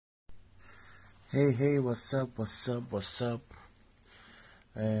Hey, hey, what's up?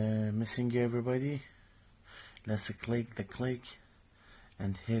 Missing everybody. Let's click the click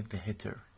and hit the hitter.